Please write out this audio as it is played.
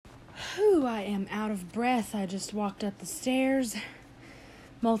I am out of breath. I just walked up the stairs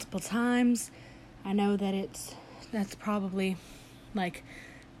multiple times. I know that that's probably like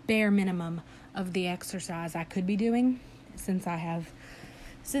bare minimum of the exercise I could be doing since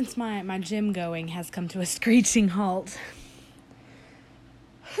my gym going has come to a screeching halt.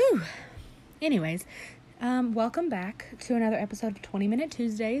 Whew. Anyways, welcome back to another episode of 20 Minute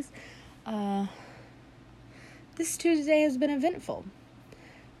Tuesdays. This Tuesday has been eventful.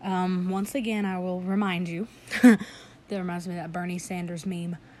 Once again, I will remind you, that reminds me of that Bernie Sanders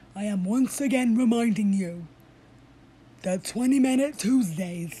meme. I am once again reminding you that 20 Minute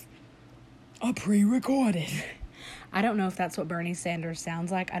Tuesdays are pre-recorded. I don't know if that's what Bernie Sanders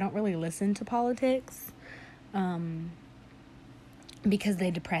sounds like. I don't really listen to politics, because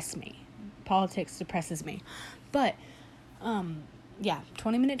they depress me. Politics depresses me. But,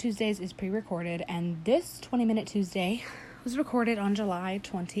 20 Minute Tuesdays is pre-recorded, and this 20 Minute Tuesday was recorded on July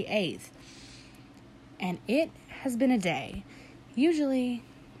 28th. And it has been a day. Usually,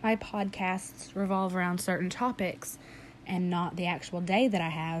 my podcasts revolve around certain topics and not the actual day that I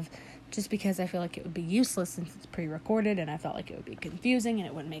have, just because I feel like it would be useless since it's pre-recorded, and I felt like it would be confusing and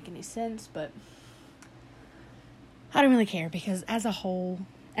it wouldn't make any sense, but I don't really care, because as a whole,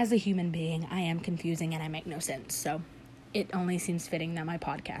 as a human being, I am confusing and I make no sense, so it only seems fitting that my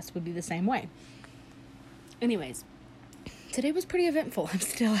podcast would be the same way. Anyways, today was pretty eventful. I'm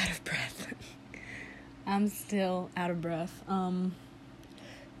still out of breath.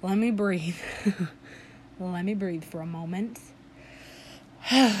 Let me breathe. Let me breathe for a moment.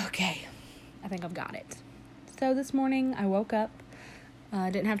 Okay, I think I've got it. So this morning I woke up. I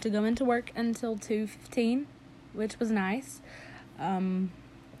didn't have to go into work until 2:15, which was nice.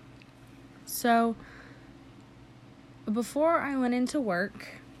 So before I went into work,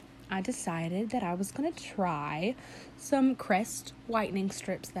 I decided that I was going to try some Crest whitening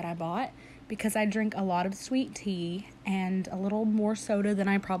strips that I bought, because I drink a lot of sweet tea and a little more soda than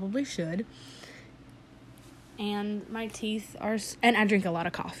I probably should. And my teeth and I drink a lot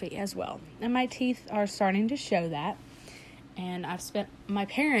of coffee as well. And my teeth are starting to show that. And my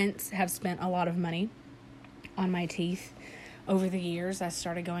parents have spent a lot of money on my teeth over the years. I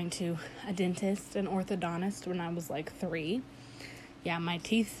started going to a dentist and orthodontist when I was like 3. Yeah, my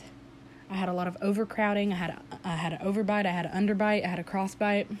teeth, I had a lot of overcrowding. I had an overbite, I had an underbite, I had a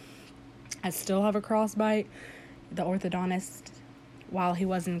crossbite. I still have a crossbite. The orthodontist, while he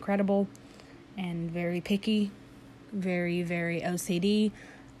was incredible and very picky, very, very OCD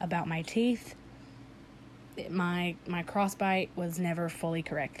about my teeth, my crossbite was never fully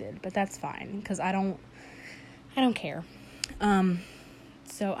corrected, but that's fine, because I don't care.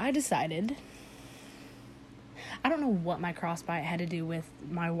 So I decided, I don't know what my crossbite had to do with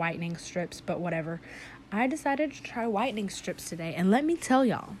my whitening strips, but whatever. I decided to try whitening strips today, and let me tell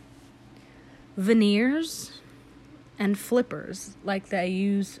y'all, veneers and flippers like they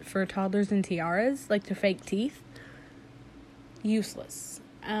use for toddlers and tiaras, like to fake teeth, useless.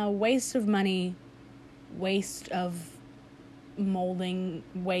 Waste of money, waste of molding,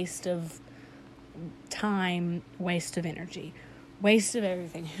 waste of time, waste of energy, waste of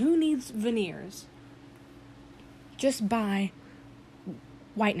everything. Who needs veneers? Just buy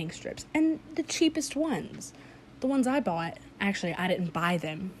whitening strips. And the cheapest ones, the ones I bought, actually I didn't buy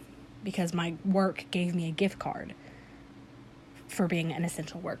them because my work gave me a gift card for being an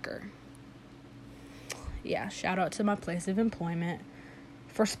essential worker. Yeah, shout out to my place of employment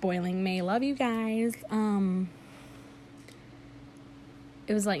for spoiling me. Love you guys.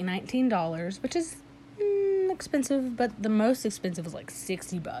 It was like $19, which is expensive, but the most expensive was like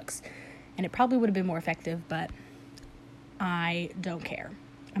 $60. And it probably would have been more effective, but I don't care.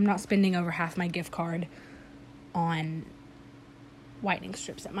 I'm not spending over half my gift card on whitening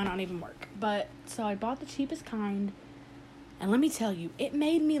strips that might not even work. But so I bought the cheapest kind, and let me tell you, it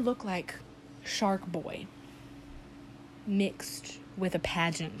made me look like Shark Boy mixed with a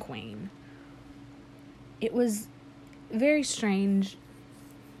pageant queen. It was very strange,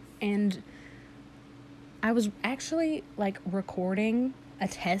 and I was actually like recording a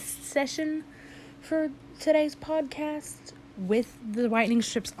test session for today's podcast with the whitening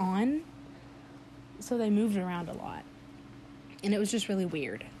strips on, so they moved around a lot. And it was just really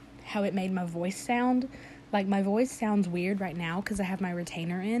weird how it made my voice sound. Like, my voice sounds weird right now because I have my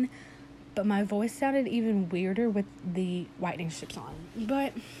retainer in, but my voice sounded even weirder with the whitening strips on.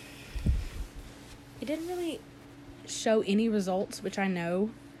 But it didn't really show any results, which I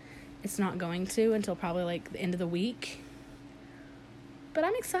know it's not going to until probably like the end of the week. But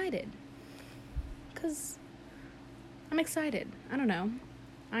I'm excited, because I'm excited. I don't know.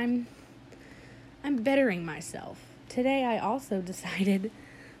 I'm bettering myself. Today I also decided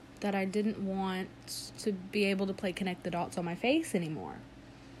that I didn't want to be able to play connect the dots on my face anymore.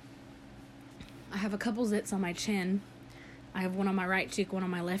 I have a couple zits on my chin. I have one on my right cheek, one on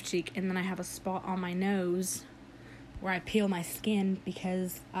my left cheek, and then I have a spot on my nose where I peel my skin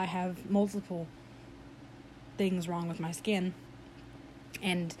because I have multiple things wrong with my skin.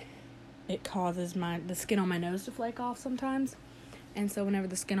 And it causes the skin on my nose to flake off sometimes. And so whenever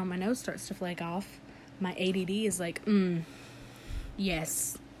the skin on my nose starts to flake off, my ADD is like,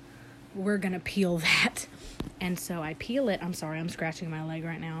 yes, we're gonna peel that. And so I peel it. I'm sorry, I'm scratching my leg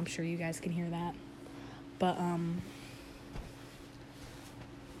right now. I'm sure you guys can hear that. But,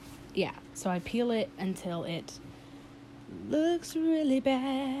 yeah. So I peel it until it looks really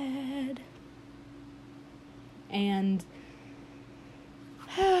bad. And,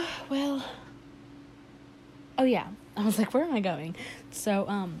 well, oh yeah. I was like, where am I going?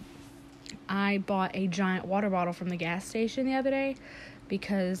 So, I bought a giant water bottle from the gas station the other day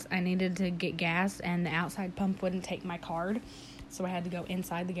because I needed to get gas and the outside pump wouldn't take my card. So I had to go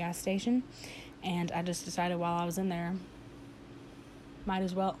inside the gas station. And I just decided while I was in there, might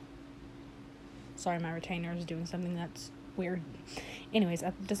as well. Sorry, my retainer is doing something that's weird. Anyways,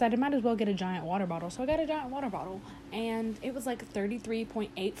 I decided might as well get a giant water bottle. So I got a giant water bottle. And it was like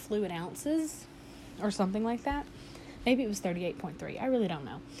 33.8 fluid ounces or something like that. Maybe it was 38.3. I really don't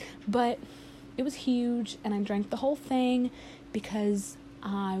know. But it was huge, and I drank the whole thing because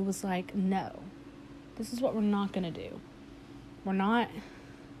I was like, no, this is what we're not going to do. We're not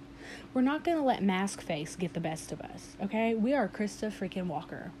going to let mask face get the best of us, okay? We are Krista freaking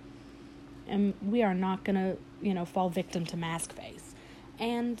Walker. And we are not going to, fall victim to mask face.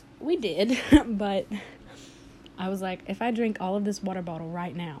 And we did, but I was like, if I drink all of this water bottle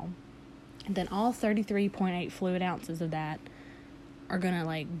right now, then all 33.8 fluid ounces of that are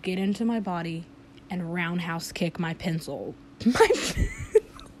gonna, get into my body and roundhouse kick my pencil.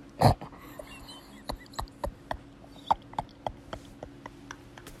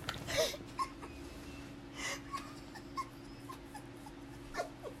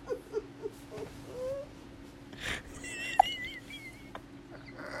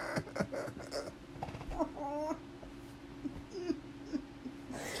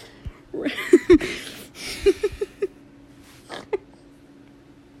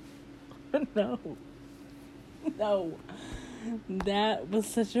 No, that was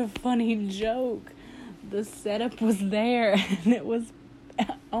such a funny joke. The setup was there, and it was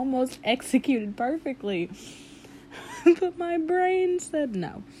almost executed perfectly. But my brain said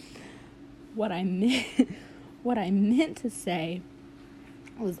no. What I meant to say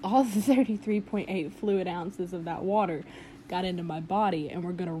was all the 33.8 fluid ounces of that water got into my body, and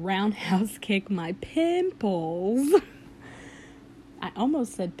we're gonna roundhouse kick my pimples. I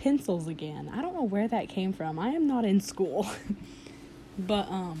almost said pencils again. I don't know where that came from. I am not in school. But,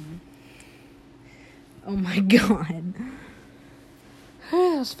 oh my God.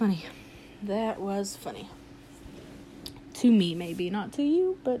 That was funny. That was funny. To me, maybe. Not to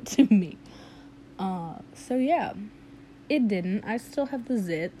you, but to me. So yeah. It didn't. I still have the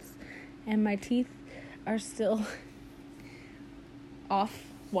zits. And my teeth are still off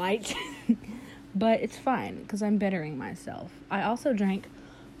white. But it's fine, because I'm bettering myself. I also drank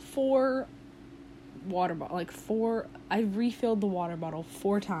 4 water bottles. I refilled the water bottle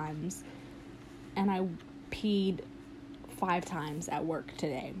 4 times. And I peed 5 times at work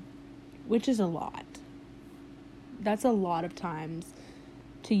today. Which is a lot. That's a lot of times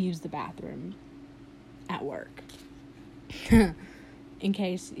to use the bathroom at work. In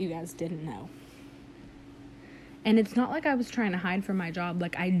case you guys didn't know. And it's not like I was trying to hide from my job.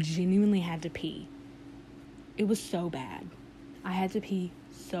 I genuinely had to pee. It was so bad. I had to pee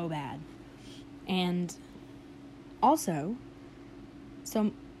so bad. And also,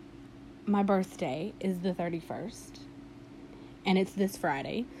 so my birthday is the 31st. And it's this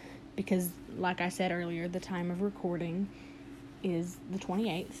Friday. Because, like I said earlier, the time of recording is the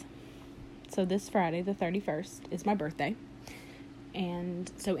 28th. So this Friday, the 31st, is my birthday.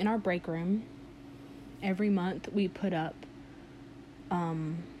 And so in our break room, every month we put up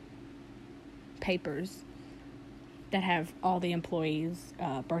papers that have all the employees'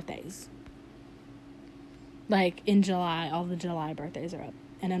 birthdays. In July, all the July birthdays are up.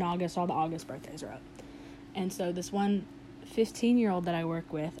 And in August, all the August birthdays are up. And so this one 15-year-old that I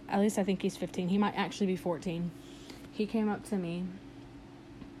work with, at least I think he's 15, he might actually be 14, he came up to me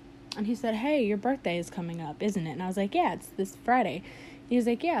and he said, "Hey, your birthday is coming up, isn't it?" And I was like, "Yeah, it's this Friday." He was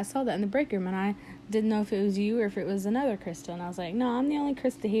like, "Yeah, I saw that in the break room, and I didn't know if it was you or if it was another Krista." And I was like, "No, I'm the only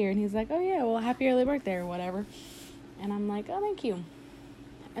Krista here." And he's like, "Oh, yeah, well, happy early birthday," or whatever. And I'm like, "Oh, thank you."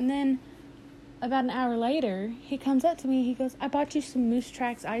 And then about an hour later, he comes up to me. He goes, I bought you some Moose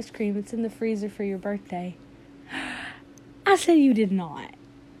Tracks ice cream. It's in the freezer for your birthday. I said, you did not.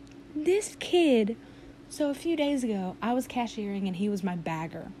 This kid. So a few days ago, I was cashiering and he was my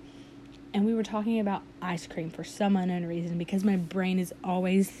bagger. And we were talking about ice cream for some unknown reason because my brain is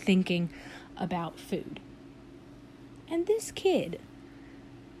always thinking about food. And this kid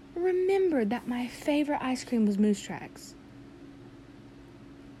remembered that my favorite ice cream was Moose Tracks.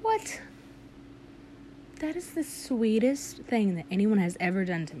 What? That is the sweetest thing that anyone has ever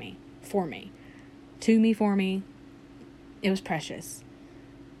done to me. For me. To me, for me. It was precious.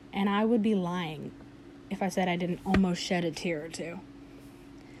 And I would be lying if I said I didn't almost shed a tear or two.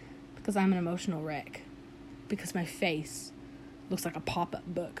 Because I'm an emotional wreck. Because my face looks like a pop-up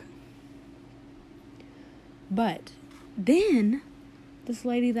book. But then, this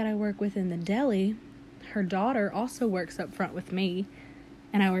lady that I work with in the deli, her daughter also works up front with me,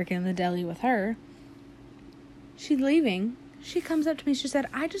 and I work in the deli with her. She's leaving. She comes up to me, she said,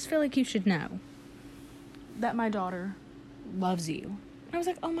 I just feel like you should know that my daughter loves you. And I was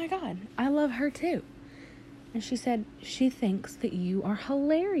like, oh my God, I love her too. And she said, she thinks that you are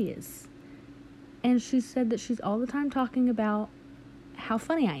hilarious. And she said that she's all the time talking about how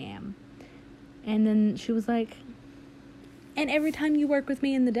funny I am. And then she was like, and every time you work with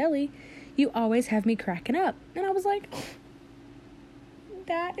me in the deli, you always have me cracking up. And I was like,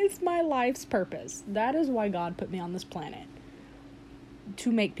 that is my life's purpose. That is why God put me on this planet.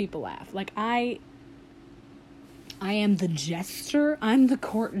 To make people laugh. Like, I am the jester. I'm the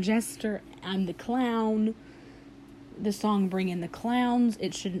court jester. I'm the clown. The song Bring in the Clowns,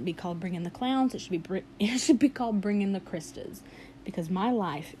 it shouldn't be called Bring in the Clowns. It should be called Bring in the Christas. Because my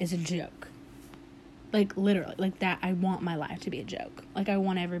life is a joke. Like, literally. Like, that. I want my life to be a joke. Like, I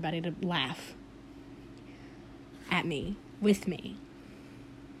want everybody to laugh. At me. With me.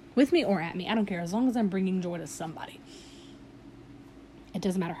 With me or at me. I don't care. As long as I'm bringing joy to somebody. It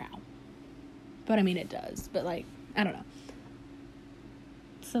doesn't matter how. But, I mean, it does. But, like, I don't know.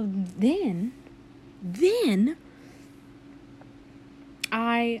 So, then...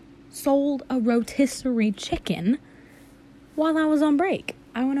 I sold a rotisserie chicken while I was on break.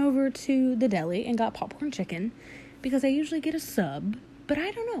 I went over to the deli and got popcorn chicken because I usually get a sub, but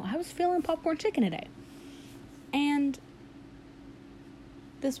I don't know. I was feeling popcorn chicken today. And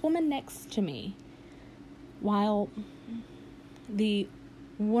this woman next to me, while the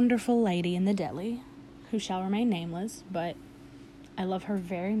wonderful lady in the deli, who shall remain nameless, but I love her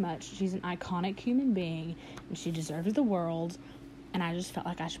very much. She's an iconic human being and she deserves the world. And I just felt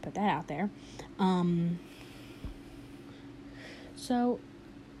like I should put that out there. So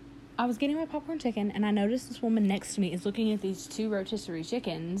I was getting my popcorn chicken and I noticed this woman next to me is looking at these two rotisserie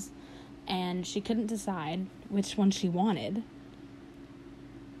chickens and she couldn't decide which one she wanted.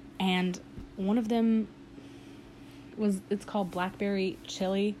 And one of them it's called blackberry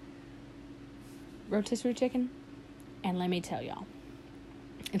chili rotisserie chicken. And let me tell y'all,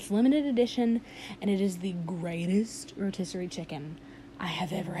 it's limited edition, and it is the greatest rotisserie chicken I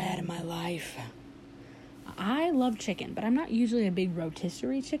have ever had in my life. I love chicken, but I'm not usually a big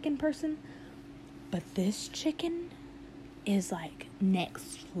rotisserie chicken person. But this chicken is like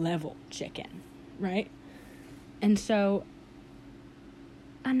next level chicken, right? And so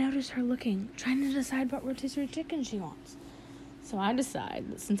I noticed her looking, trying to decide what rotisserie chicken she wants. So I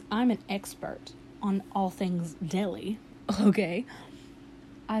decide that since I'm an expert on all things deli, okay,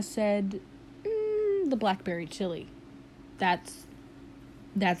 I said, the blackberry chili. That's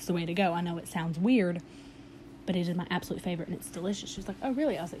the way to go. I know it sounds weird, but it is my absolute favorite, and it's delicious. She was like, oh,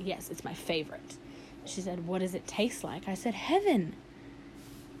 really? I was like, yes, it's my favorite. She said, what does it taste like? I said, heaven.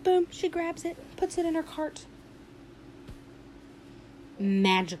 Boom, she grabs it, puts it in her cart.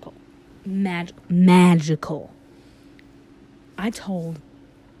 Magical. Magical. I told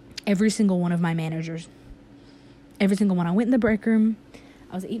every single one of my managers, every single one. I went in the break room.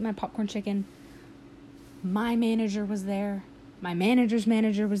 I was eating my popcorn chicken. My manager was there. My manager's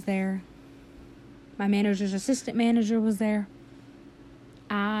manager was there. My manager's assistant manager was there.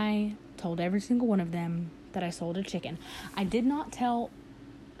 I told every single one of them that I sold a chicken. I did not tell...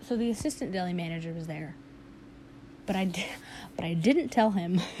 So the assistant deli manager was there. But I didn't tell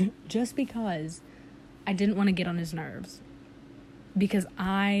him just because I didn't want to get on his nerves. Because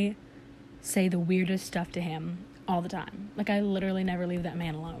I say the weirdest stuff to him all the time. Like, I literally never leave that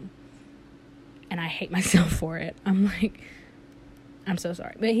man alone. And I hate myself for it. I'm like, I'm so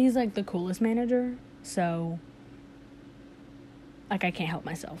sorry. But he's like the coolest manager. So, like, I can't help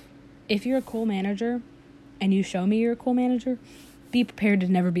myself. If you're a cool manager and you show me you're a cool manager, be prepared to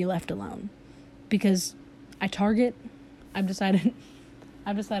never be left alone. Because I've decided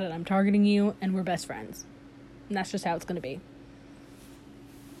I've decided I'm targeting you, and we're best friends. And that's just how it's going to be.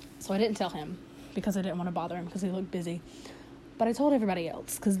 So I didn't tell him, because I didn't want to bother him, because he looked busy. But I told everybody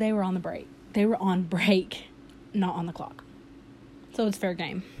else, because they were on the break. They were on break, not on the clock. So it's fair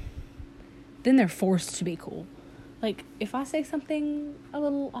game. Then they're forced to be cool. Like, if I say something a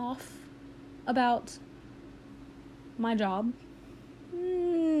little off about my job,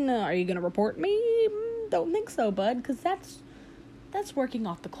 are you going to report me? Don't think so, bud, because that's working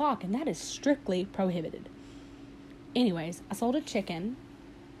off the clock, and that is strictly prohibited. Anyways, I sold a chicken.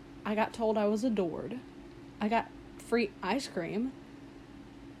 I got told I was adored. I got free ice cream.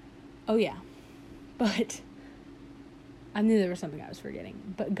 Oh, yeah. But I knew there was something I was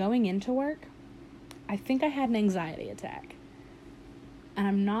forgetting. But going into work, I think I had an anxiety attack. And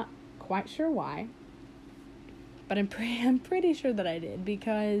I'm not quite sure why. But I'm pretty sure that I did,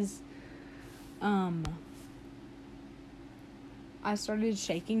 because I started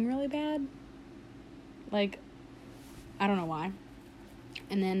shaking really bad. Like, I don't know why.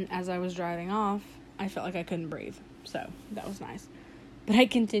 And then as I was driving off, I felt like I couldn't breathe. So that was nice. But I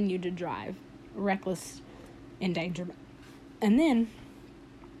continued to drive. Reckless endangerment. And then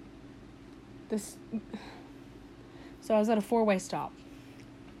so I was at a 4-way stop,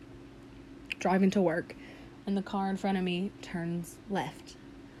 driving to work, and the car in front of me turns left.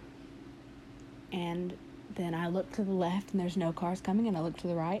 And then I look to the left, and there's no cars coming, and I look to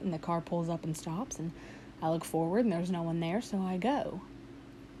the right, and the car pulls up and stops, and I look forward, and there's no one there, so I go.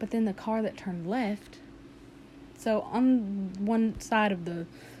 But then the car that turned left, so on one side of the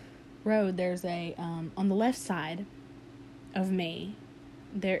road, there's on the left side of me,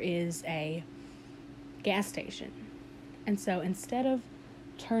 there is a gas station. And so instead of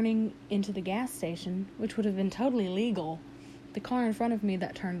turning into the gas station, which would have been totally legal, the car in front of me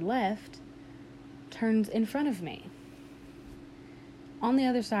that turned left turns in front of me on the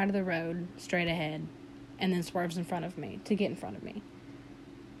other side of the road, straight ahead, and then swerves in front of me to get in front of me.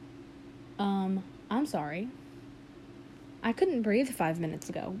 I'm sorry. I couldn't breathe 5 minutes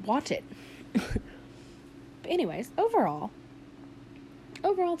ago. Watch it. But anyways, overall,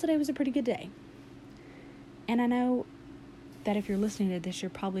 today was a pretty good day. And I know that if you're listening to this,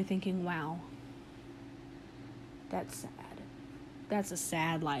 you're probably thinking, wow, that's sad. That's a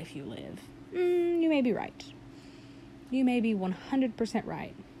sad life you live. You may be right. You may be 100%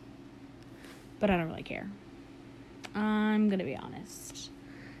 right. But I don't really care. I'm going to be honest.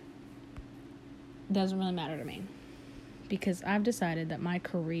 It doesn't really matter to me. Because I've decided that my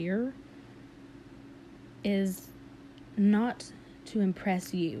career is not to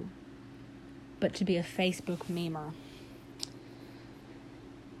impress you, but to be a Facebook memer.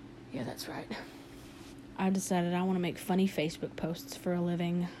 Yeah, that's right. I've decided I want to make funny Facebook posts for a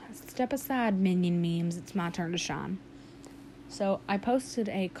living. Step aside, minion memes. It's my turn to shine. So I posted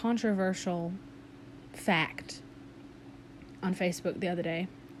a controversial fact on Facebook the other day.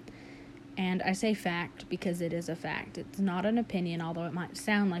 And I say fact because it is a fact. It's not an opinion, although it might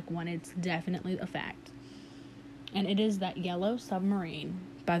sound like one. It's definitely a fact. And it is that Yellow Submarine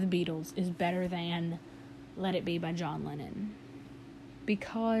by the Beatles is better than Let It Be by John Lennon.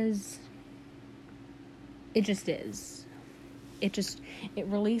 Because it just is. It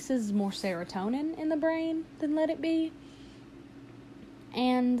releases more serotonin in the brain than Let It Be.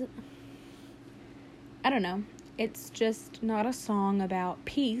 And I don't know. It's just not a song about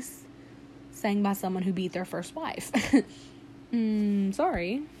peace sang by someone who beat their first wife.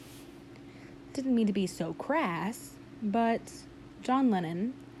 Sorry. Didn't mean to be so crass, but John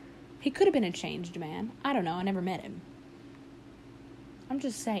Lennon, he could have been a changed man. I don't know. I never met him. I'm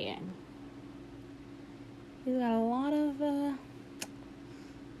just saying. He's got a lot of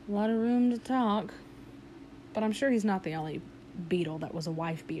room to talk. But I'm sure he's not the only Beatle that was a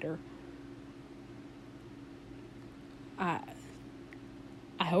wife beater. I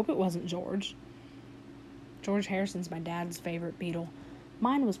hope it wasn't George. George Harrison's my dad's favorite Beatle.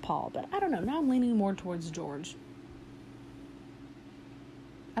 Mine was Paul, but I don't know. Now I'm leaning more towards George.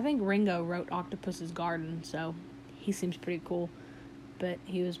 I think Ringo wrote Octopus's Garden, so he seems pretty cool. But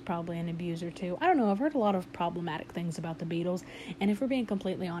he was probably an abuser too. I don't know. I've heard a lot of problematic things about the Beatles. And if we're being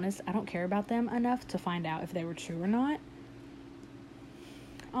completely honest, I don't care about them enough to find out if they were true or not.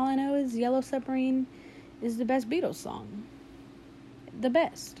 All I know is Yellow Submarine is the best Beatles song. The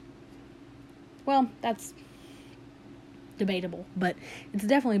best. Well, that's debatable, but it's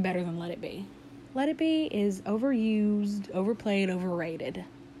definitely better than Let It Be. Let It Be is overused, overplayed, overrated.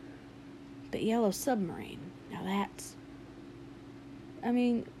 But Yellow Submarine, now that's... I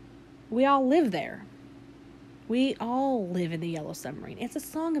mean, we all live there. We all live in the Yellow Submarine. It's a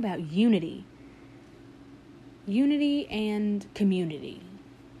song about unity. Unity and community.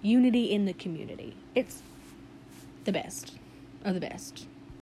 unity in the community. It's the best of the best.